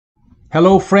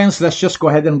Hello, friends. Let's just go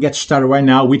ahead and get started right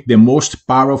now with the most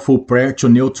powerful prayer to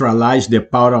neutralize the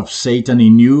power of Satan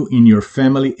in you, in your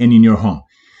family, and in your home.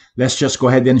 Let's just go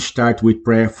ahead and start with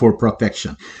prayer for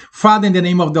protection. Father, in the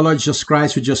name of the Lord Jesus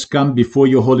Christ, we just come before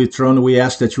your holy throne. We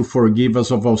ask that you forgive us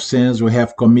of all sins we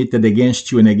have committed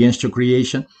against you and against your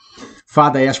creation.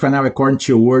 Father, I ask right now, according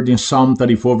to your word in Psalm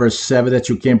 34, verse 7, that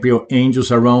you camp your angels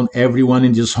around everyone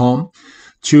in this home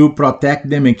to protect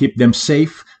them and keep them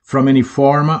safe from any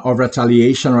form of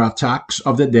retaliation or attacks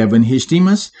of the devil and his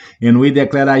demons. And we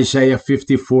declare Isaiah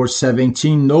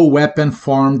 54:17, no weapon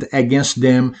formed against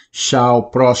them shall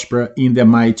prosper in the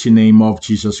mighty name of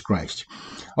Jesus Christ.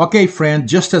 Okay, friend,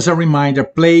 just as a reminder,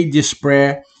 play this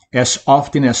prayer as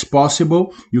often as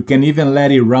possible. You can even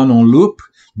let it run on loop,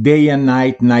 day and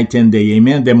night, night and day.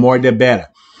 Amen. The more, the better.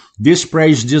 This prayer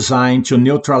is designed to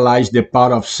neutralize the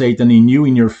power of Satan in you,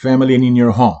 in your family, and in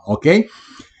your home. Okay?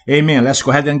 Amen. Let's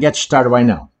go ahead and get started right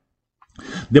now.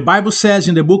 The Bible says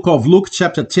in the book of Luke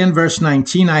chapter 10 verse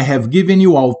 19, I have given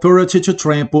you authority to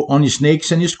trample on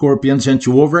snakes and scorpions and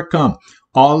to overcome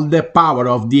all the power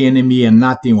of the enemy, and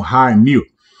nothing will harm you.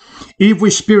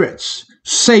 Evil spirits,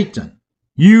 Satan,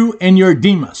 you and your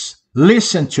demons,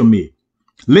 listen to me.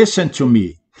 Listen to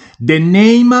me. The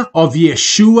name of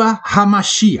Yeshua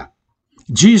HaMashiach,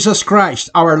 Jesus Christ,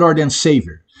 our Lord and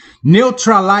Savior,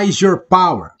 neutralize your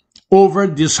power over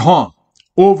this home,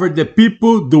 over the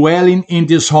people dwelling in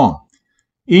this home.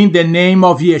 In the name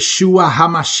of Yeshua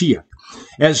HaMashiach.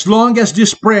 As long as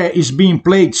this prayer is being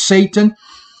played, Satan,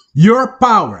 your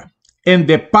power and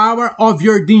the power of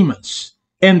your demons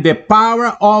and the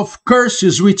power of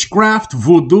curses, witchcraft,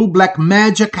 voodoo, black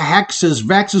magic, hexes,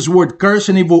 vexes, word curse,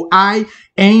 and evil eye,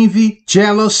 envy,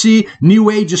 jealousy, new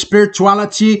age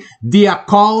spirituality, the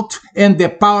occult, and the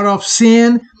power of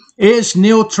sin is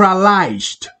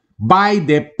neutralized by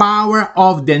the power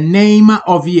of the name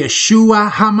of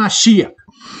Yeshua HaMashiach.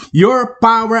 Your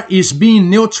power is being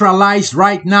neutralized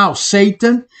right now,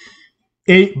 Satan,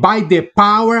 by the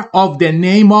power of the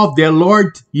name of the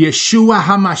Lord Yeshua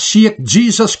HaMashiach,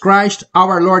 Jesus Christ,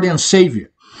 our Lord and Savior.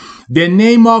 The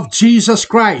name of Jesus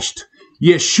Christ,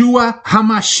 Yeshua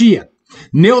HaMashiach,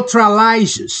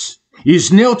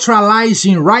 is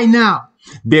neutralizing right now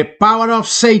the power of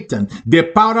Satan, the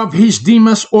power of his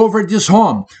demons over this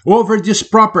home, over this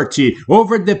property,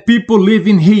 over the people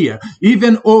living here,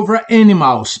 even over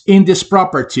animals in this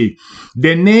property.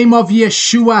 The name of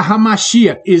Yeshua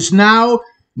HaMashiach is now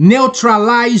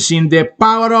neutralizing the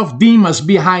power of demons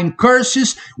behind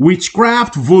curses,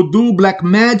 witchcraft, voodoo, black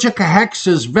magic,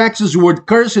 hexes, vexes, word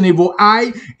curse, and evil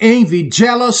eye, envy,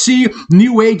 jealousy,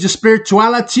 new age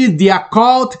spirituality, the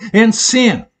occult, and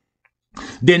sin.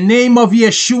 The name of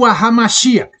Yeshua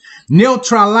HaMashiach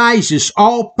neutralizes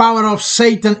all power of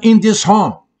Satan in this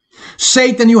home.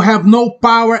 Satan, you have no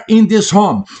power in this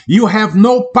home. You have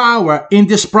no power in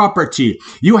this property.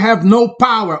 You have no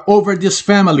power over this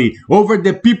family, over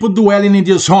the people dwelling in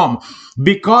this home,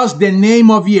 because the name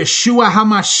of Yeshua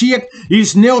HaMashiach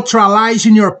is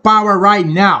neutralizing your power right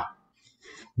now.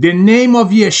 The name of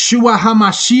Yeshua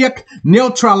HaMashiach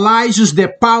neutralizes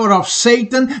the power of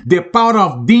Satan, the power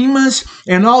of demons,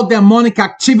 and all demonic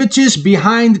activities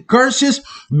behind curses,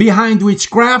 behind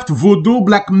witchcraft, voodoo,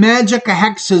 black magic,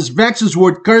 hexes, vexes,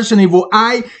 word curse, and evil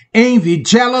eye, envy,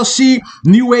 jealousy,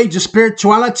 new age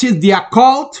spirituality, the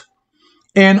occult,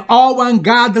 and all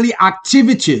ungodly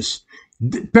activities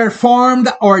performed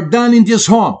or done in this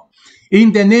home.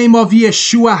 In the name of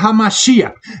Yeshua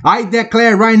HaMashiach, I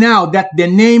declare right now that the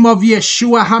name of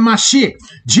Yeshua HaMashiach,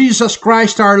 Jesus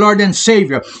Christ, our Lord and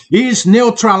Savior, is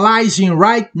neutralizing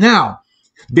right now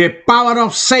the power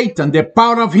of Satan, the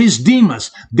power of his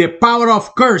demons, the power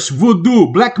of curse,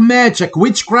 voodoo, black magic,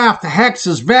 witchcraft,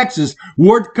 hexes, vexes,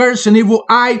 word curse, and evil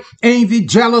eye, envy,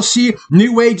 jealousy,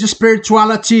 new age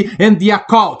spirituality, and the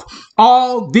occult.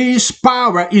 All this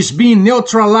power is being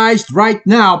neutralized right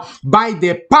now by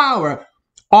the power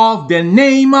of the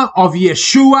name of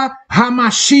Yeshua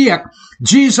HaMashiach,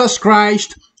 Jesus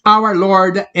Christ, our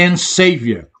Lord and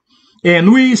Savior.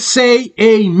 And we say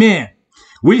amen.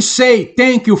 We say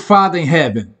thank you, Father in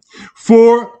heaven,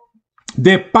 for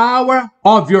the power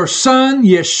of your Son,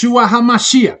 Yeshua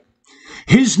HaMashiach.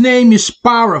 His name is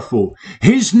powerful.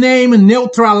 His name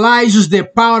neutralizes the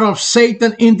power of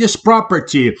Satan in this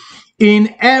property,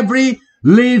 in every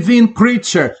living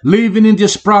creature living in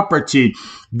this property.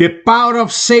 The power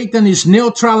of Satan is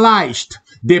neutralized.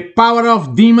 The power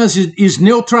of demons is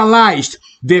neutralized.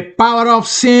 The power of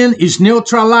sin is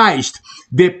neutralized.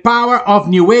 The power of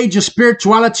New Age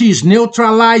spirituality is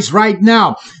neutralized right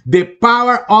now. The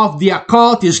power of the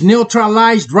occult is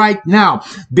neutralized right now.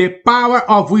 The power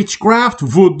of witchcraft,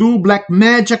 voodoo, black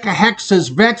magic,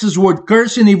 hexes, vexes, word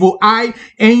cursing, evil eye,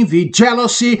 envy,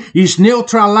 jealousy is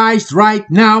neutralized right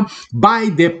now by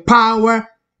the power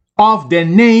of the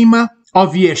name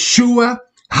of Yeshua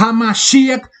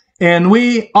HaMashiach, and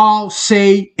we all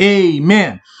say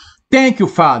amen. Thank you,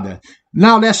 Father.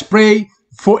 Now let's pray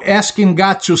for asking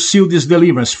God to seal this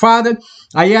deliverance. Father,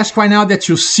 I ask right now that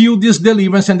you seal this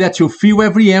deliverance and that you fill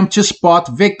every empty spot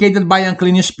vacated by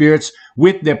unclean spirits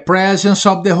with the presence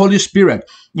of the Holy Spirit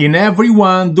in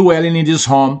everyone dwelling in this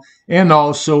home and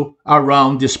also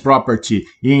around this property.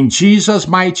 In Jesus'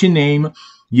 mighty name,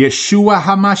 Yeshua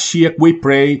HaMashiach, we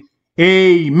pray.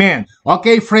 Amen.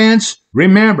 Okay, friends,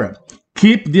 remember,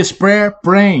 keep this prayer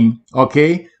praying,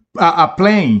 okay?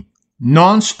 Playing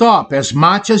non-stop as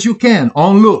much as you can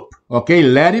on loop, okay?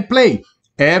 Let it play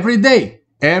every day,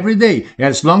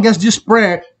 as long as this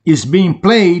prayer is being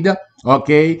played,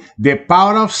 okay? The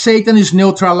power of Satan is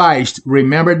neutralized.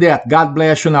 Remember that. God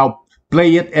bless you. Now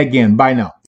play it again. Bye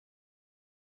now.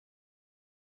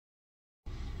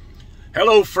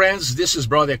 Hello friends, this is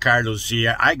Brother Carlos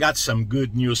here. I got some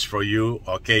good news for you.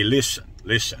 Okay, listen.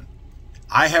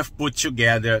 I have put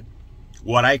together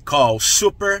what I call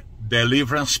Super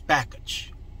Deliverance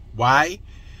Package. Why?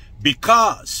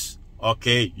 Because,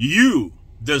 okay, you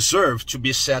deserve to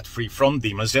be set free from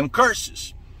demons and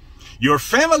curses. Your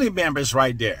family members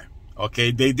right there,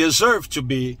 okay, they deserve to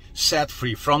be set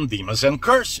free from demons and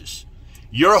curses.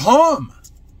 Your home,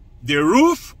 the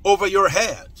roof over your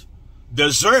head,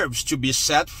 deserves to be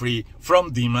set free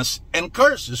from demons and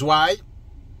curses. Why?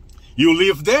 You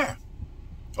live there,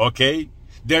 okay?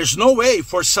 There's no way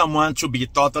for someone to be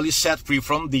totally set free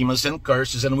from demons and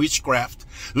curses and witchcraft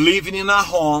living in a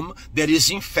home that is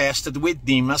infested with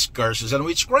demons, curses, and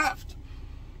witchcraft.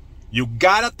 You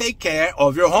gotta take care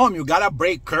of your home. You gotta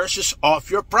break curses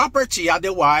off your property.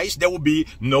 Otherwise, there will be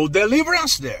no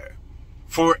deliverance there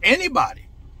for anybody.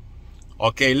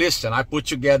 Okay, listen, I put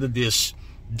together this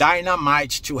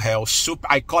Dynamite to Hell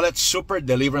I call it Super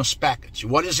Deliverance Package.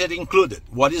 What is it included?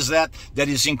 What is that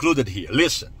is included here?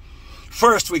 Listen.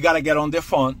 First, we got to get on the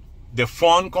phone. The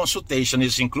phone consultation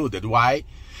is included. Why?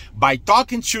 By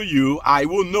talking to you, I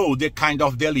will know the kind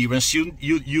of deliverance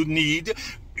you need,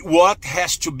 what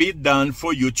has to be done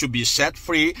for you to be set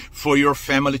free, for your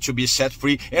family to be set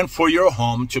free, and for your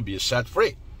home to be set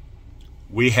free.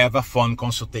 We have a phone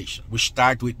consultation. We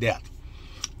start with that.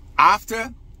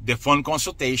 After the phone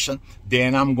consultation,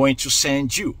 then I'm going to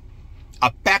send you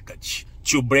a package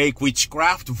to break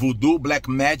witchcraft, voodoo, black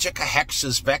magic,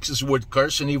 hexes, vexes, word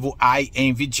curse, and evil eye,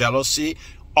 envy, jealousy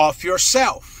of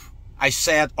yourself. I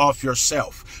said of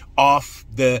yourself, of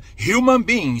the human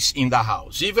beings in the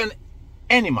house, even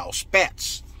animals,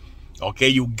 pets. Okay,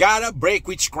 you gotta break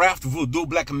witchcraft, voodoo,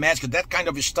 black magic, that kind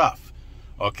of stuff.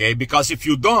 Okay, because if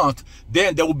you don't,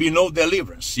 then there will be no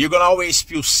deliverance. You're gonna always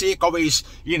feel sick, always,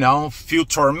 feel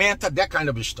tormented, that kind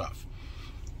of stuff.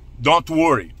 Don't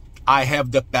worry. I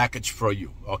have the package for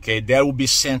you, okay? That will be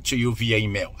sent to you via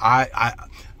email. I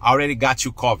already got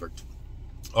you covered,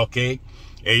 okay?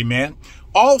 Amen.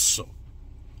 Also,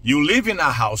 you live in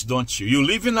a house, don't you? You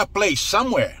live in a place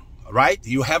somewhere, right?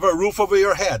 You have a roof over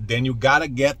your head. Then you got to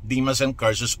get demons and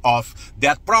curses off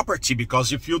that property,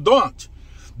 because if you don't,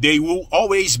 they will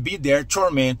always be there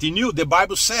tormenting you. The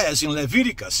Bible says in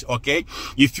Leviticus, okay?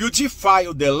 If you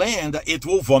defile the land, it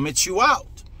will vomit you out.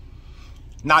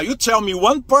 Now, you tell me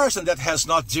one person that has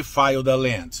not defiled the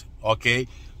land, okay?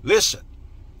 Listen,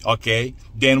 okay?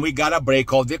 Then we gotta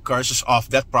break all the curses off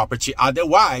that property.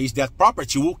 Otherwise, that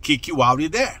property will kick you out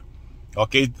of there,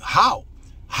 okay? How?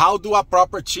 How do a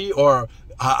property or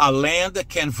a land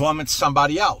can vomit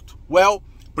somebody out? Well,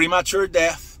 premature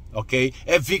death, okay?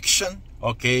 Eviction,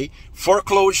 okay?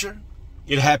 Foreclosure.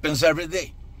 It happens every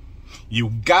day. You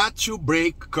got to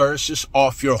break curses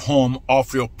off your home,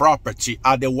 off your property.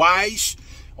 Otherwise,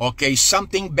 okay,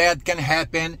 something bad can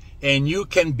happen and you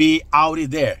can be out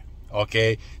of there.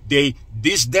 Okay,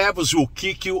 these devils will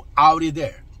kick you out of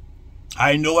there.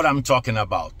 I know what I'm talking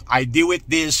about. I deal with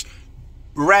this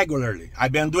regularly.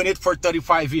 I've been doing it for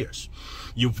 35 years.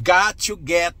 You've got to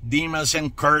get demons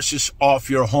and curses off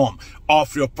your home,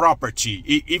 off your property.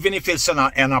 Even if it's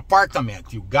an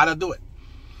apartment, you got to do it.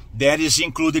 That is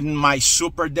included in my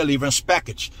Super Deliverance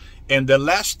Package. And the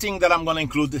last thing that I'm going to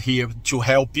include here to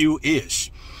help you is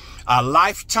a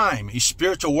lifetime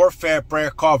spiritual warfare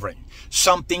prayer covering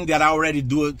something that I already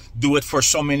do it for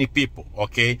so many people,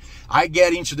 okay? I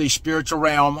get into the spiritual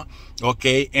realm,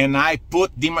 okay, and I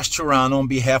put demons to run on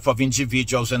behalf of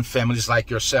individuals and families like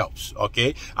yourselves,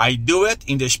 okay? I do it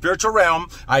in the spiritual realm.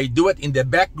 I do it in the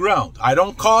background. I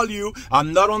don't call you.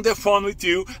 I'm not on the phone with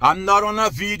you. I'm not on a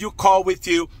video call with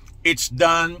you. It's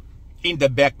done in the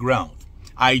background.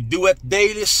 I do it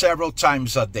daily, several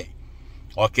times a day,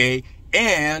 okay?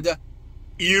 And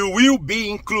you will be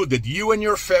included, you and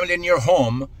your family and your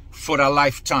home, for a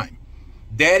lifetime.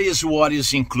 That is what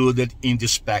is included in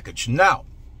this package. Now,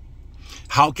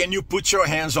 how can you put your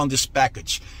hands on this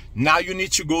package? Now you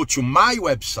need to go to my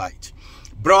website,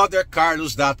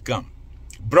 brothercarlos.com.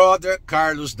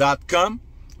 brothercarlos.com.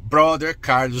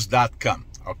 brothercarlos.com.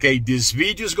 Okay, this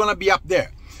video is going to be up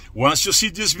there. Once you see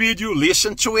this video,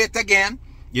 listen to it again.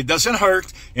 It doesn't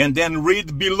hurt. And then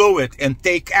read below it and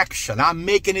take action. I'm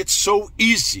making it so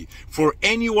easy for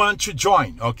anyone to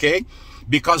join, okay?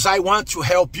 Because I want to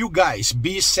help you guys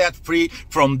be set free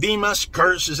from demons,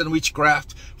 curses, and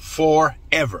witchcraft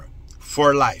forever,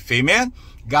 for life. Amen?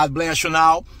 God bless you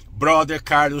now.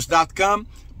 brothercarlos.com.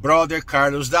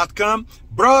 brothercarlos.com.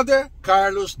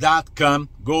 brothercarlos.com.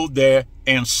 Go there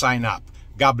and sign up.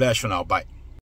 God bless you now. Bye.